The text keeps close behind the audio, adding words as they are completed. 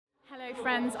Hello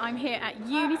friends, I'm here at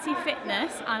Unity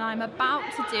Fitness and I'm about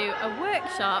to do a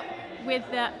workshop with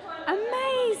the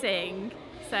amazing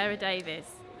Sarah Davies.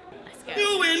 Let's go.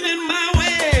 You went in my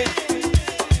way.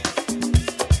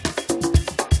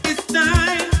 It's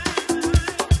time.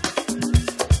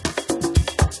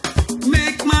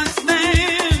 Make my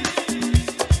stand.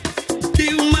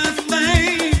 Do my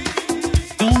thing.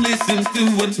 Don't listen to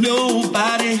what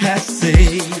nobody has to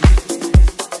say.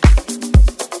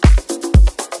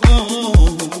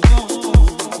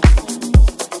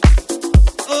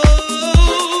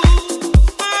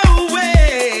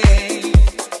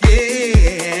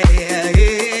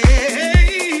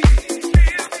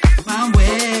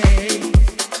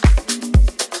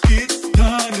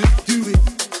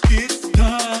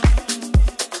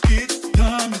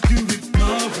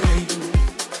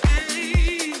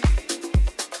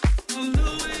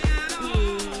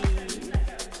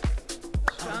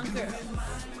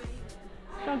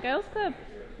 Girls Club,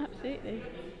 absolutely.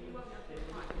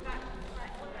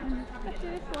 Let's do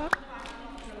this one.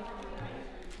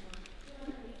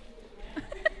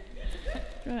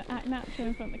 Do you want to act natural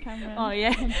in front of the camera? Oh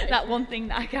yeah, that one thing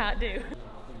that I can't do.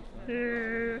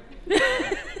 You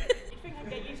think I'd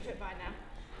get used to it by now?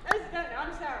 Those who don't know,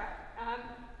 I'm Sarah.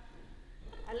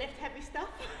 I lift heavy stuff.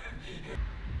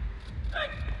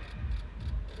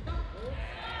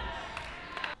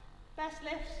 Best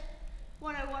lifts,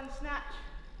 101 snatch.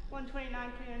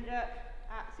 129 clean and jerk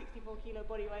at 64 kilo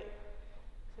body weight.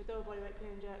 So double body weight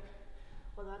clean and jerk.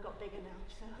 Although I got bigger now,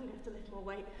 so I'm going to have to lift more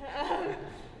weight.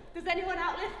 Does anyone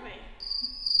outlift me?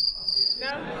 No?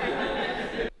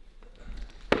 Okay.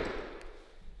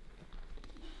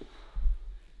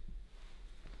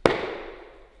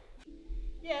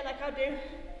 Yeah, like I'll do.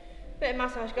 Bit of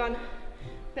massage gun,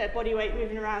 bit of body weight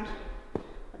moving around.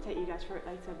 I'll take you guys through it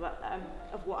later, but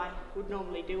of what I would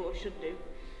normally do or should do.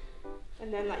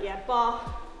 And then like, yeah, bar,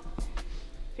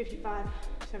 55,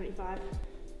 75,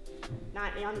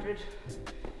 90, 100,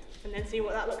 and then see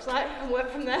what that looks like and work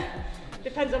from there.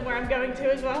 Depends on where I'm going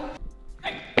to as well.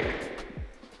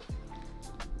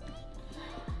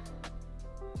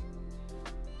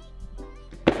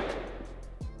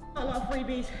 A lot of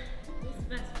freebies. What's the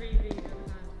best freebie you've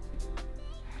ever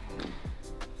had?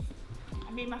 I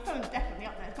mean, my phone's definitely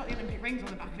up there. It's got the Olympic rings on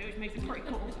the back of it, which makes it pretty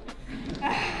cool.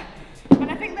 And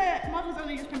I think the model's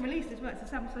only just been released as well. It's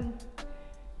a Samsung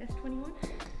S21.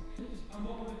 And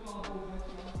what were the cardboard beds?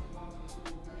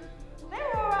 They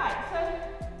were alright. So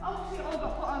obviously it all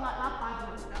got put on like lab bags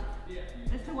and stuff.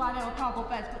 Yeah. As to why they were cardboard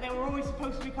beds, but they were always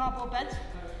supposed to be cardboard beds,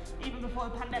 even before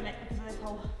the pandemic, because of this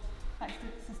whole like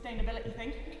sustainability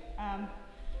thing.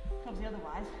 Obviously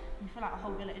otherwise, you fill out a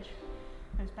whole village,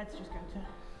 those beds just go to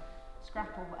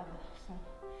scrap or whatever. So.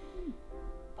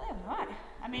 But they were alright.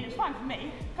 I mean, it's fine for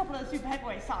me. A couple of the super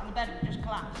heavyweights sat on the bed and just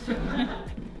collapsed. Do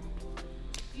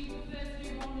you prefer to do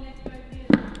one leg over the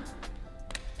other?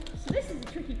 So this is a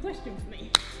tricky question for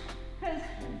me. Because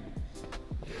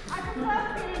I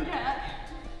prefer clean and jerk,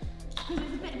 because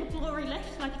it's a bit of a glory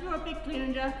lift. Like if you're a big clean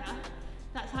and jerker,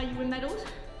 that's how you win medals.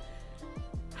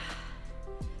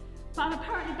 But I'm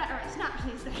apparently better at snatch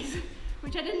these days,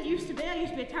 which I didn't used to be. I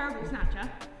used to be a terrible snatcher.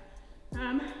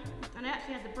 And I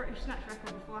actually had the British snatch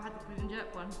record before I had the clean and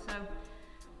jerk one, so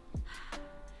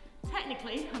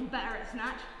technically I'm better at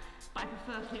snatch, but I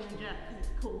prefer clean and jerk because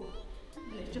it's cool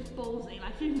and it's just ballsy.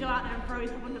 Like you can go out there and throw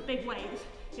yourself on the big waves,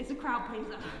 it's a crowd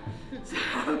pleaser. So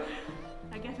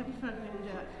I guess I prefer clean and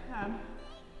jerk. I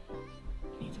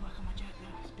need to work on my jerk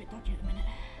though, it's a bit dodgy at the minute.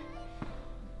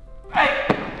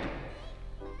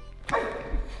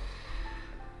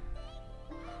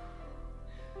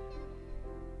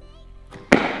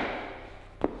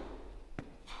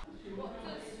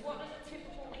 What does a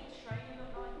typical week training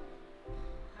look like?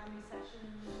 How many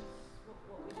sessions? What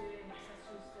we're doing?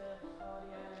 Accessories to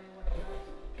cardio, whatever.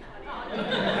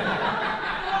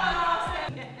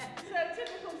 So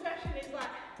typical session is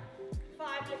like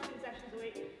 5 lifting sessions a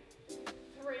week,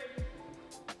 3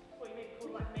 what you may call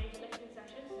like major lifting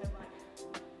sessions, so like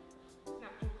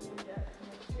snatch and clean and jerk, and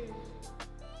then 2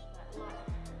 like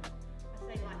I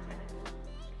say light technical.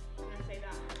 When I say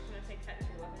that, when I say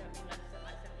technical, I don't mean less than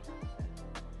like 75%.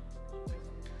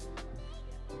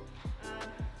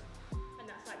 And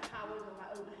that's like powers or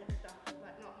like overhead stuff,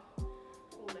 like not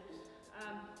full lifts.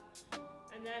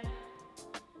 And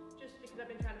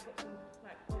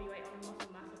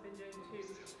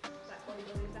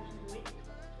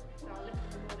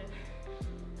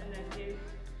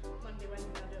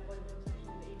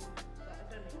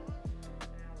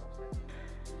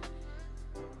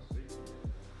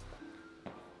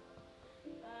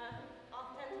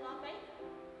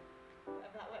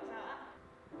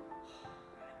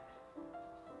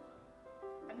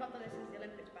not done this since the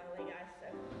Olympics, by the way, guys, so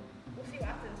we'll see what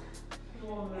happens.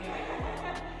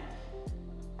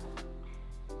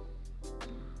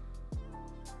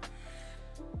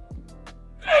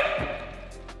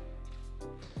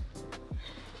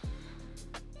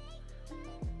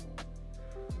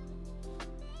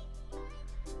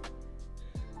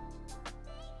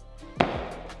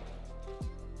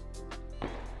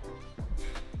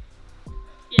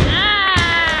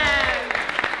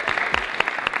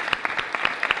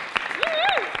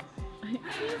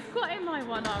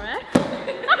 One, alright.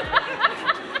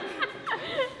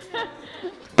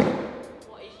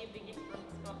 What is your biggest front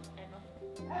squat ever?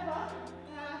 Ever?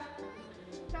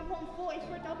 Jump on 40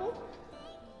 for a double.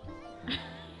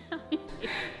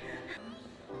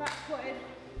 Back squatted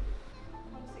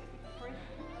 163.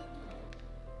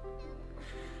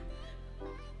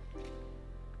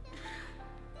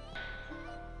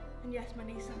 And yes, my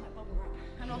knees sound like bubble wrap.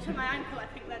 And also my ankle, I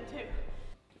think, then too.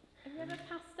 Have you ever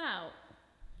passed out?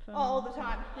 Oh, all the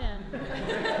time. Yeah.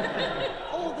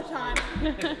 All the time.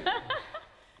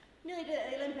 Nearly did it at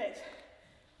the Olympics.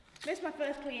 Missed my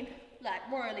first clean, like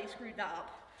royally screwed that up.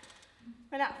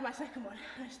 Went out for my second one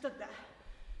and I stood there.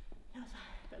 And I was like,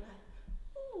 a bit like,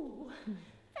 ooh,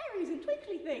 fairies and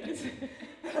twinkly things.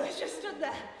 And I just stood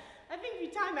there. I think if you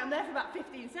time it, I'm there for about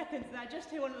 15 seconds and I just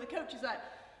hear one of the coaches like,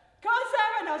 come on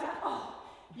Sarah! And I was like, oh,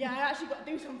 yeah, I actually got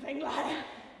to do something. Like,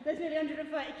 there's nearly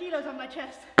 130 kilos on my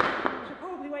chest. I should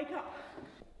probably wake up.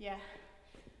 Yeah,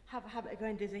 have a habit of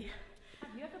going dizzy.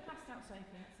 Have you ever passed out, Sophie?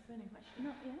 That's a burning question.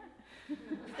 Not yet.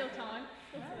 Still time.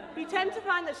 You tend to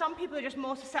find that some people are just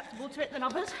more susceptible to it than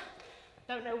others.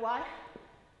 Don't know why.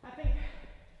 I think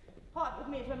part of it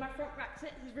with me is when my front rack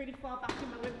sits is really far back in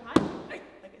my windpipe. Like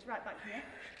it's right back here.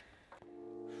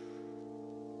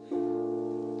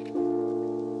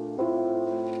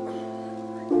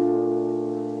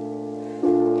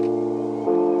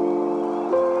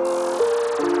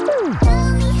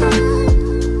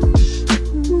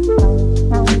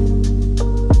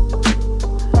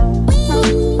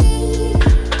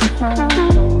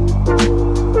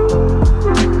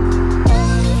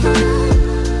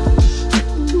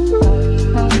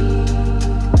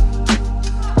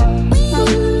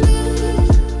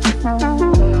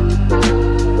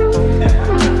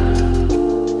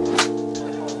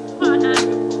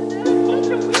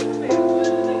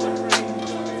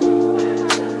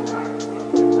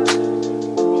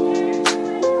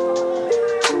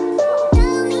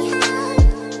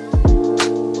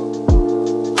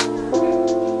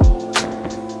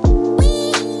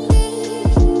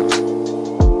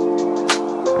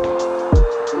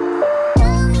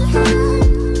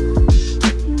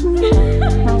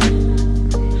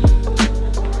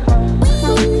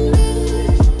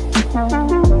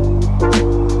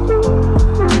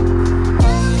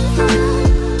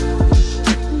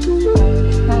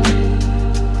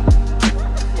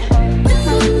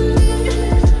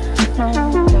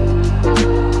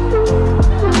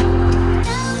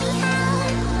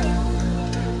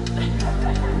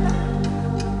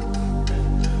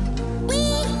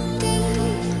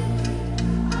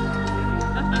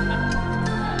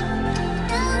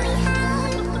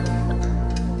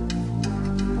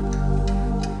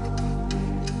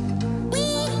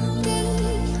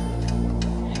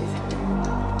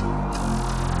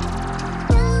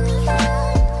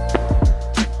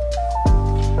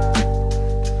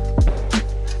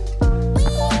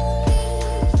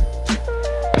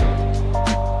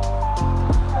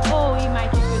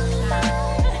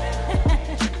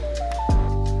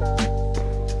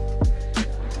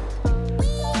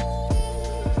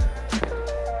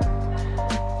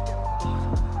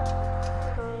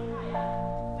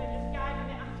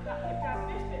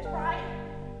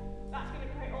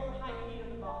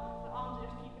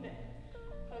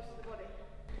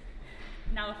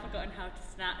 Now I've forgotten how to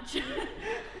snatch.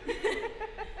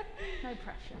 No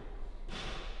pressure.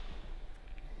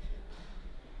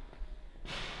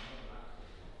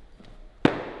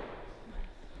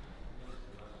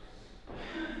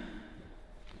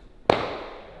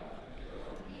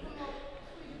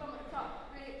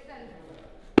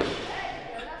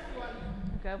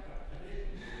 Go.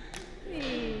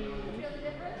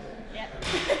 Yep.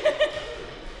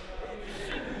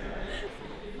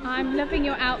 I'm loving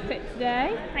your outfit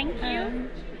today. Thank you.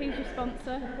 Who's your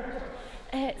sponsor?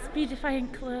 It's Beautifying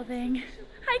Clothing.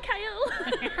 Hi, Kyle.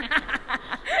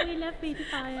 We love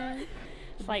Beautifier.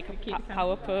 It's like a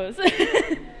power pose.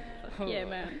 Yeah,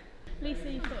 man.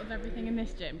 Lisa, you thought of everything in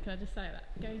this gym. Can I just say that?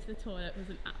 Going to the toilet was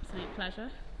an absolute pleasure.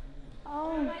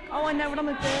 Oh, I know what I'm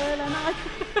a girl, and I.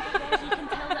 You can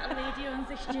tell that a lady owns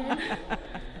this gym.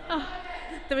 Oh,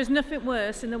 There is nothing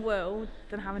worse in the world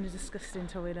than having a disgusting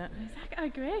toilet. Exactly, I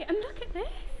agree. And look at this.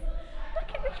 Look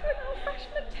at this little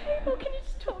refreshment table. Can you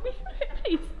just talk me through it,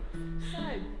 please? So,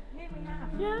 here we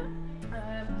have. Yeah.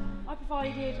 I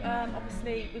provided,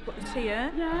 obviously, we've got the tea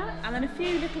here. Yeah. And then a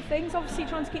few little things, obviously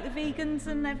trying to keep the vegans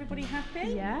and everybody happy.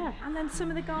 Yeah. And then some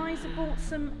of the guys have bought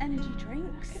some energy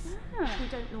drinks, which we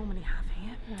don't normally have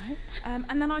here. Right.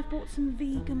 And then I've bought some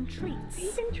vegan treats.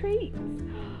 Vegan treats.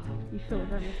 You thought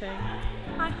of everything.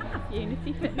 I have.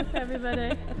 Unity Fitness,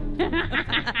 everybody.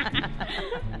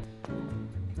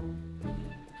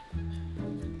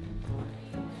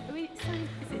 Are we same?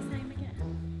 Is it same again?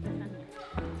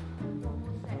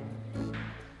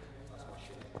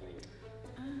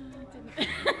 I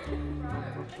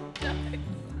didn't.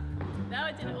 No,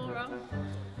 I did it all wrong.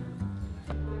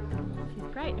 She's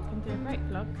great. I can do a great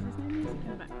vlog because there's no music in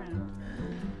the background.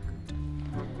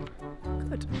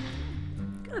 Good.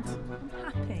 Good. I'm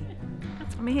happy.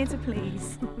 I'm here to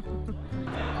please.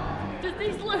 Does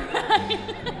this look right?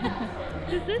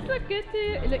 Does this look good to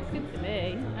you? It looks good to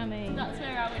me. I mean, That's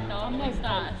where I would normally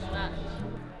start.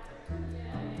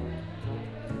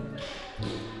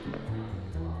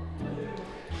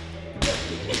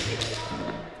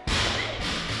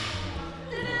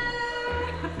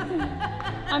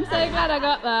 I'm so glad I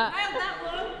got that. I had that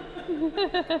one. You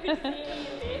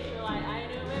were like, I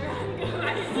know where I'm going.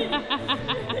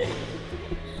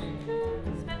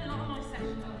 Spent a lot of my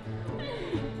session.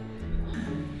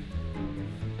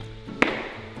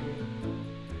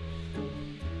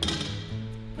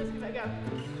 Let's give it a go.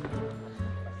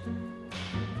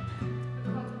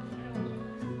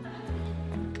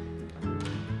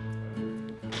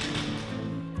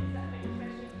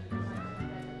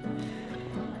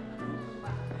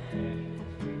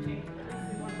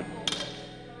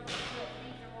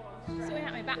 Sorting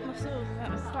out my back muscles. That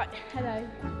was like, hello.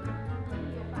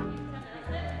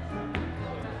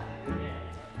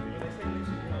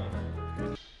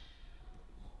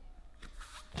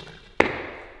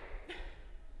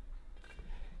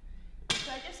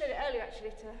 So I just said it earlier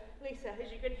actually to Lisa,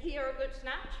 as you can hear a good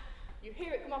snatch, you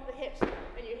hear it come off the hips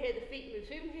and you hear the feet move.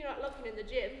 So even if you're not looking in the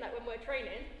gym, like when we're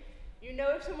training, you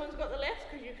know if someone's got the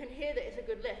lift because you can hear that it's a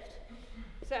good lift.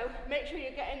 So make sure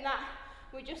you're getting that.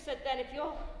 We just said then, if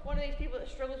you're one of these people that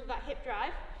struggles with that hip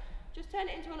drive, just turn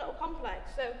it into a little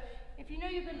complex. So if you know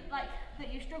you've been like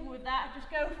that, you struggle with that, just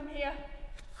go from here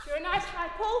to a nice high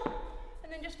pull,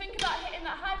 and then just think about hitting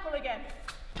that high pull again.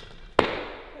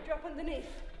 But drop underneath.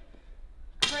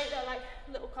 Create that like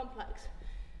little complex.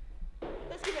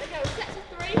 Let's give it a go. Sets of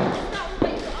 3. Start with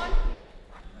what you've got on.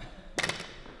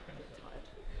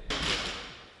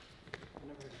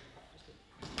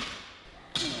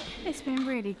 It's been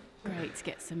really great to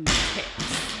get some tips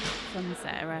from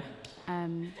Sarah.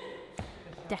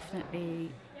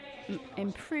 Definitely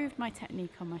improved my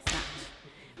technique on my snatch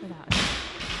without a doubt.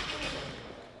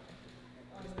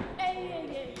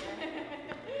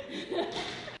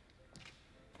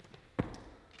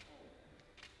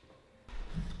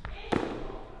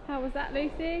 How was that,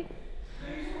 Lucy?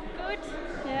 Good.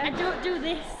 Yeah. I don't do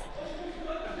this.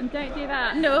 And don't do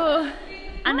that. No.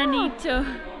 And I need to.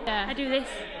 Yeah. I do this.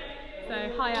 So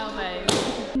high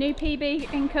elbows. New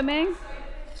PB incoming.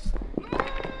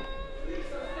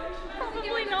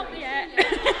 Probably not yet.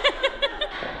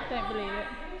 Don't believe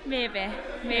it.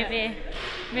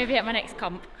 Maybe at my next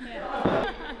comp.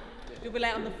 Yeah. You'll be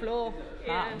late on the floor.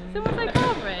 Yeah. Someone's like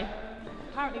Carvery.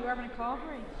 Apparently we're having a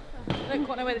carvery. I don't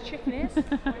quite know where the chicken is.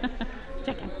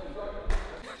 Chicken.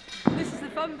 This is the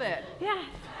fun bit. Yes.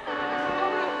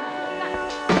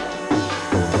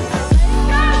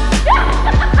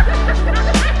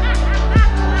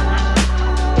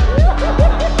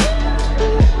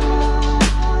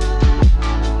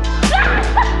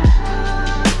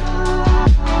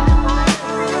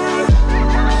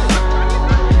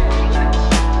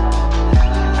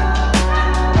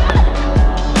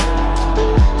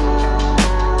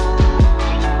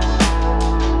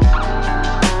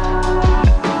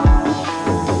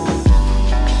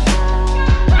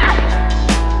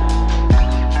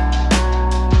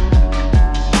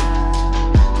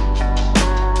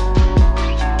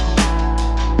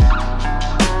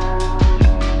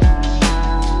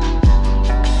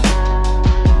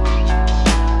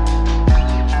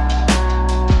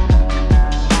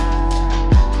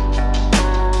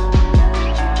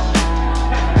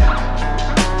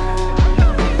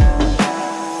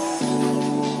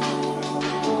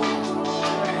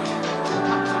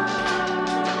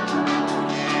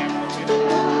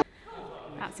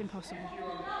 Impossible.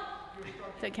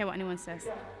 Don't care what anyone says.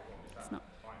 It's not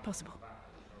possible.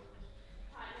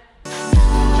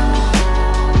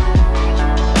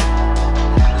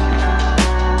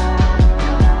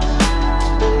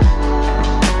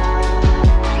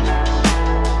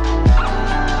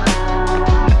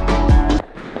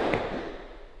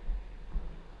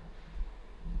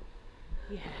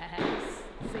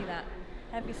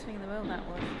 in the world that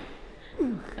was.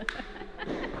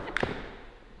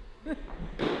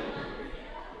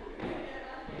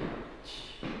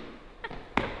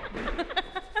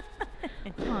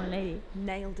 Come on, lady.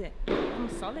 Nailed it. I'm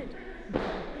solid.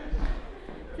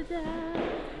 Ta-da!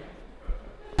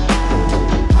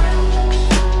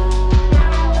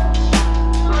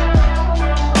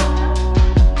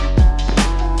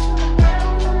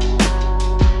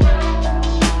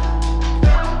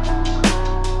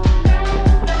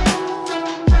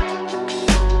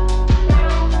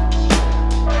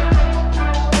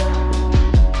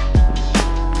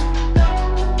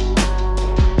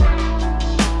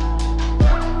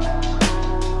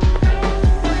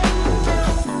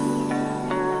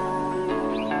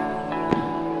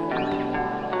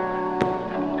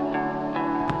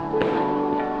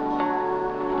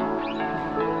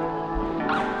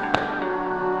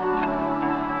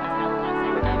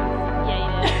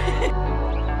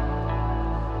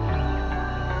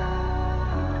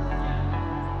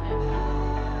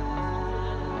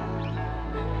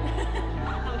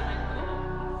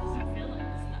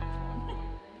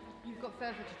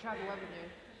 Further to travel, haven't you?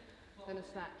 Than a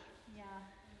snatch. Yeah.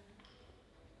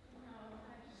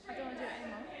 I don't want to do it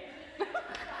anymore.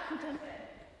 I'm done.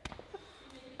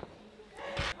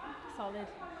 Solid.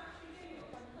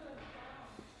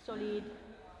 Solid.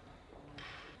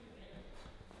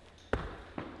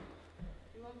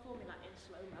 You won't for me like in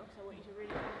slow mo, so I want you to really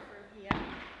come through here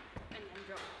and then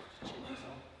drop.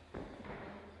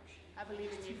 I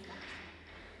believe in you.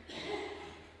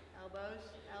 Elbows,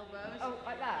 elbows. Oh,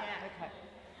 like that? Yeah. Okay.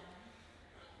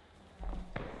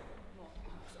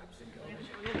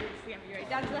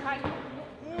 Down to the hang.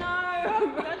 No!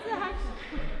 Down to the hang.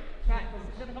 Right, is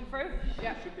it going to come through?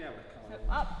 Yeah. Should be able to So come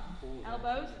up,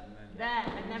 elbows, there,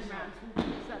 and then round. So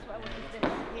that's what I want to do.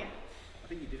 Yeah. I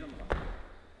think you did on the back.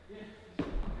 Yeah.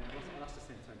 That's the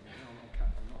same time. No,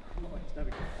 I'm not. It's never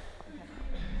good.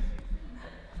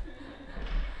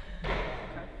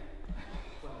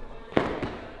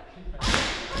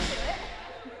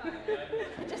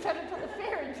 I just had to put the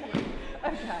fear into it.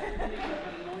 Okay.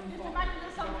 Just imagine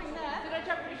there's something there. Did I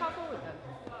jump really far forward then?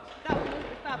 That one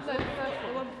was fab. No, the first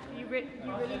one. You really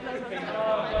close on that.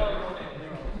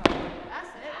 That's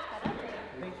it, that's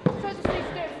better. So I just need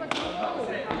to do it for like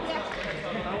Yeah.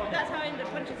 That's how I ended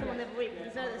up punching someone the other week.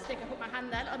 Instead of the stick, I put my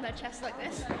hand there on their chest like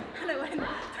this. And I went,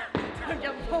 don't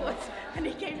jump forwards. And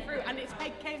he came through and his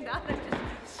head came down and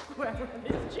just square on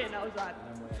his chin. I was like,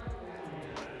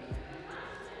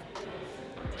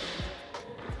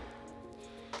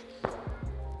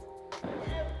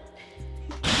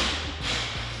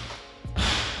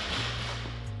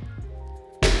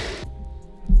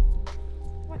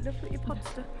 love what your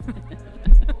podster.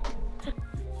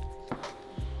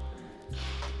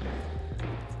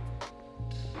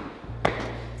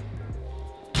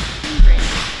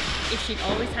 If she'd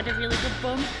always had a really good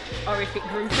bum, or if it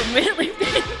grew from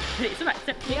weightlifting. But it's about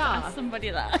to ask somebody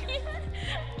that.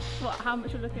 What, how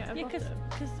much you're looking at? Yeah, because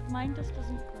mine just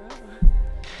doesn't grow.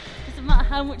 Doesn't matter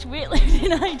how much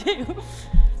weightlifting I do.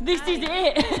 This is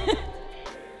it.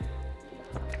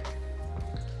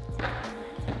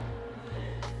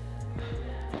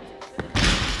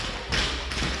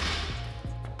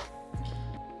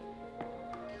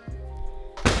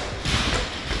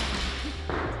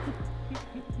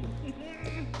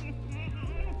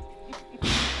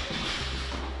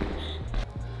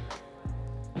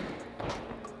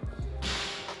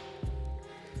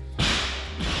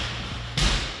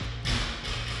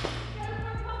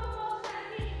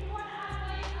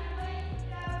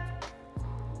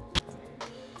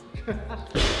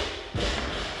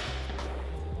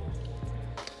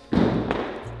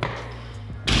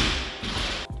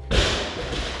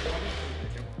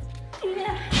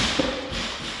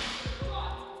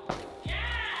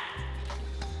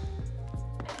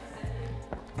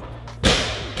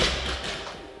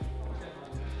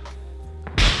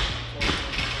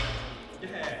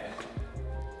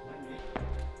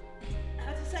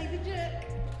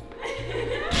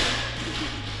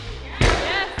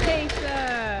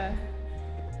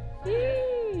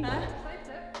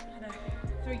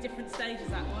 Different stages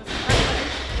that was.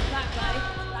 That way.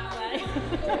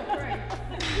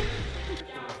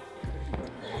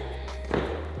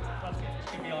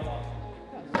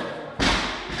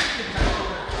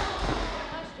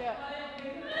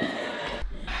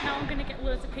 Now I'm going to get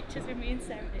loads of pictures with me and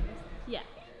Sarah Davies. Yeah.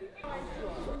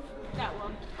 That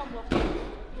one. Come on.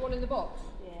 The one in the box?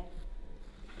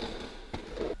 Yeah.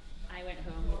 I went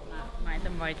home with my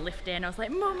thyroid lifting and I was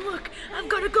like, Mum, look, I've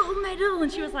got a gold medal.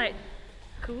 And she was like,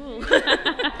 cool.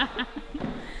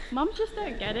 Mums just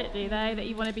don't get it, do they? That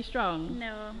you want to be strong?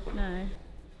 No. No.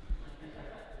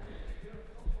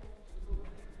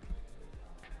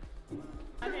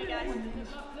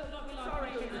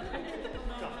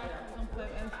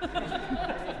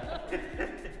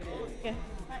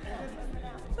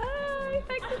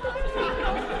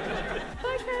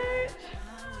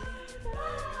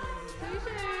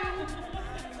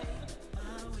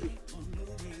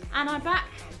 And I'm back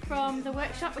from the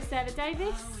workshop with Sarah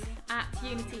Davies at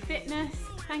Unity Fitness.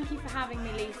 Thank you for having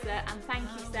me, Lisa, and thank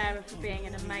you, Sarah, for being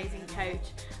an amazing coach.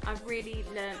 I've really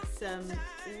learnt some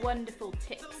wonderful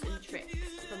tips and tricks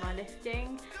for my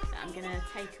lifting that I'm going to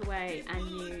take away and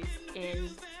use in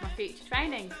my future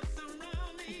training.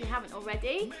 If you haven't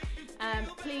already,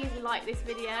 please like this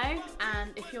video, and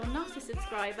if you're not a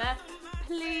subscriber,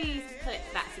 please click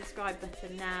that subscribe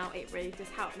button now. It really does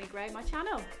help me grow my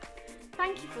channel.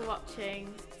 Thank you for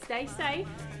watching. Stay safe.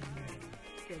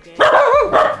 Feel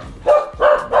good.